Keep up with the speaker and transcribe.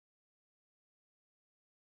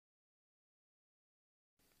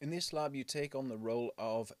In this lab, you take on the role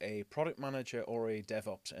of a product manager or a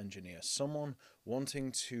DevOps engineer, someone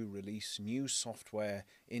wanting to release new software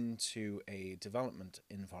into a development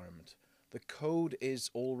environment. The code is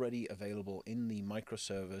already available in the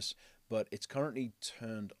microservice, but it's currently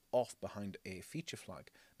turned off behind a feature flag.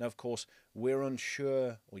 Now, of course, we're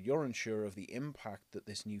unsure, or you're unsure, of the impact that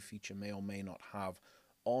this new feature may or may not have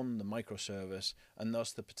on the microservice and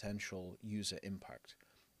thus the potential user impact.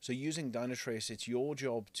 So using Dynatrace, it's your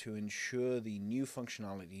job to ensure the new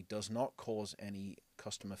functionality does not cause any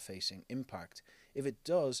customer-facing impact. If it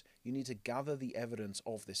does, you need to gather the evidence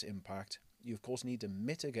of this impact. You, of course, need to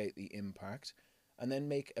mitigate the impact and then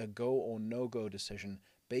make a go or no-go decision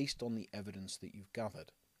based on the evidence that you've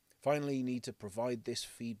gathered. Finally, you need to provide this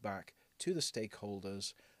feedback to the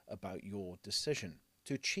stakeholders about your decision.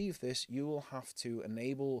 To achieve this, you will have to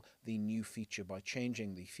enable the new feature by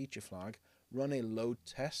changing the feature flag, run a load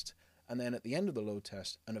test, and then at the end of the load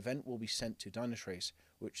test, an event will be sent to Dynatrace,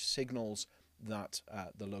 which signals that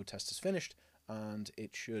the load test is finished and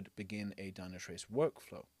it should begin a Dynatrace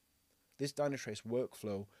workflow. This Dynatrace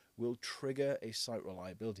workflow will trigger a site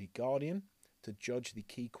reliability guardian to judge the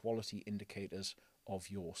key quality indicators of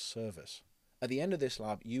your service. At the end of this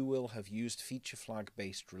lab, you will have used feature flag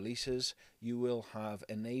based releases. You will have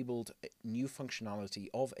enabled new functionality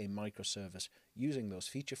of a microservice using those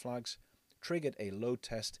feature flags, triggered a load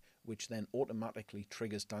test, which then automatically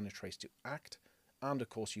triggers Dynatrace to act, and of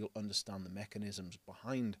course you'll understand the mechanisms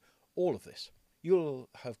behind all of this. You'll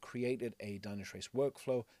have created a Dynatrace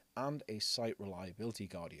workflow and a site reliability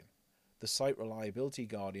guardian. The site reliability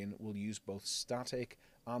guardian will use both static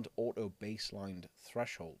and auto baselined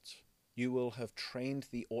thresholds. You will have trained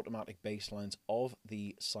the automatic baselines of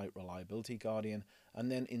the site reliability guardian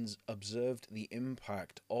and then observed the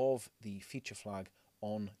impact of the feature flag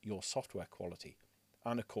on your software quality.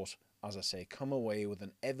 And of course, as I say, come away with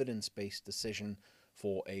an evidence-based decision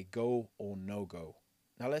for a go or no go.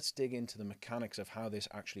 Now let's dig into the mechanics of how this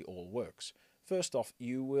actually all works. First off,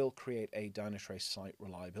 you will create a Dynatrace Site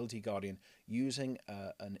Reliability Guardian using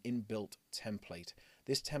an inbuilt template.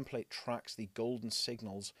 This template tracks the golden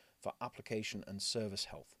signals for application and service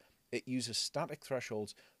health. It uses static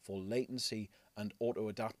thresholds for latency and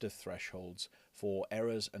auto-adaptive thresholds for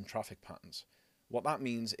errors and traffic patterns. What that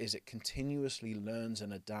means is it continuously learns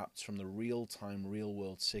and adapts from the real-time,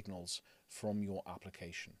 real-world signals from your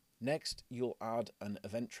application. Next, you'll add an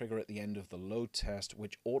event trigger at the end of the load test,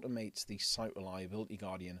 which automates the Site Reliability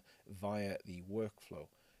Guardian via the workflow.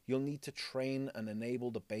 You'll need to train and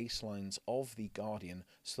enable the baselines of the Guardian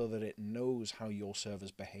so that it knows how your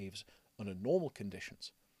service behaves under normal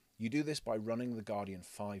conditions. You do this by running the Guardian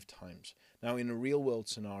 5 times. Now, in a real-world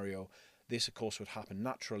scenario, this of course would happen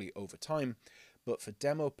naturally over time, but for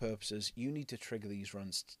demo purposes, you need to trigger these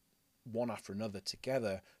runs one after another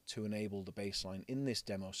together to enable the baseline in this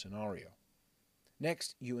demo scenario.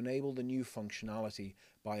 Next, you enable the new functionality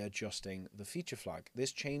by adjusting the feature flag.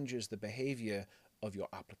 This changes the behavior of your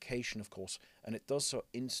application, of course, and it does so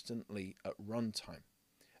instantly at runtime.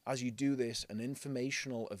 As you do this, an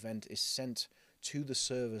informational event is sent to the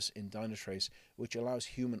service in Dynatrace, which allows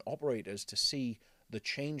human operators to see the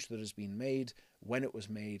change that has been made, when it was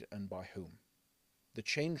made, and by whom. The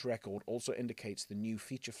change record also indicates the new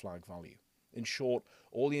feature flag value. In short,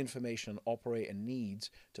 all the information an operator needs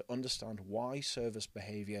to understand why service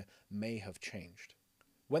behavior may have changed.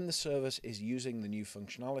 When the service is using the new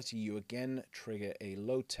functionality, you again trigger a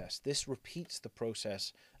load test. This repeats the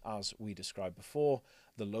process as we described before.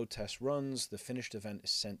 The load test runs, the finished event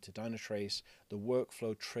is sent to Dynatrace, the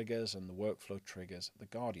workflow triggers, and the workflow triggers the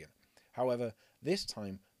Guardian. However, this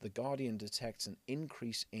time the Guardian detects an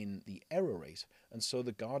increase in the error rate, and so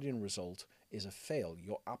the Guardian result is a fail.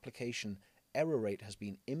 Your application error rate has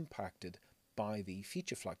been impacted by the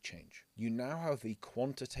feature flag change. You now have the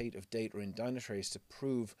quantitative data in Dynatrace to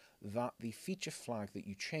prove that the feature flag that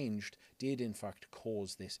you changed did in fact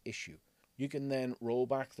cause this issue. You can then roll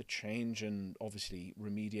back the change and obviously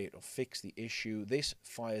remediate or fix the issue. This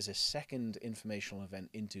fires a second informational event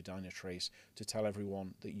into Dynatrace to tell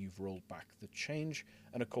everyone that you've rolled back the change,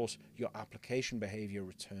 and of course your application behavior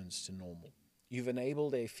returns to normal. You've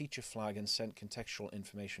enabled a feature flag and sent contextual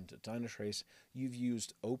information to Dynatrace. You've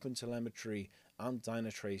used OpenTelemetry and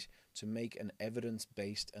Dynatrace to make an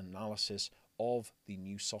evidence-based analysis of the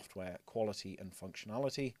new software quality and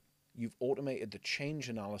functionality. You've automated the change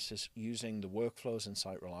analysis using the workflows and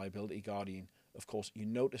Site Reliability Guardian. Of course, you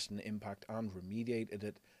noticed an impact and remediated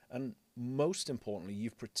it. And most importantly,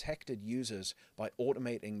 you've protected users by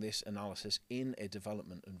automating this analysis in a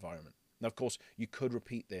development environment. Now, of course, you could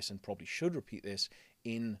repeat this and probably should repeat this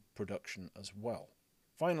in production as well.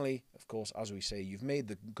 Finally, of course, as we say, you've made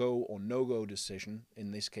the go or no-go decision,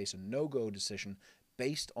 in this case a no-go decision,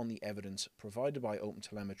 based on the evidence provided by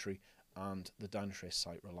OpenTelemetry and the Dynatrace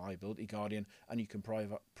Site Reliability Guardian, and you can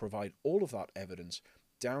provide all of that evidence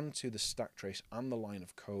down to the stack trace and the line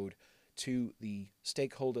of code to the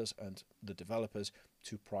stakeholders and the developers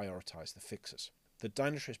to prioritize the fixes. The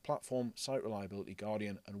Dynatrace platform, Site Reliability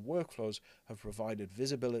Guardian, and workflows have provided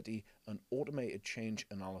visibility and automated change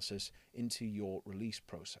analysis into your release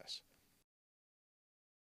process.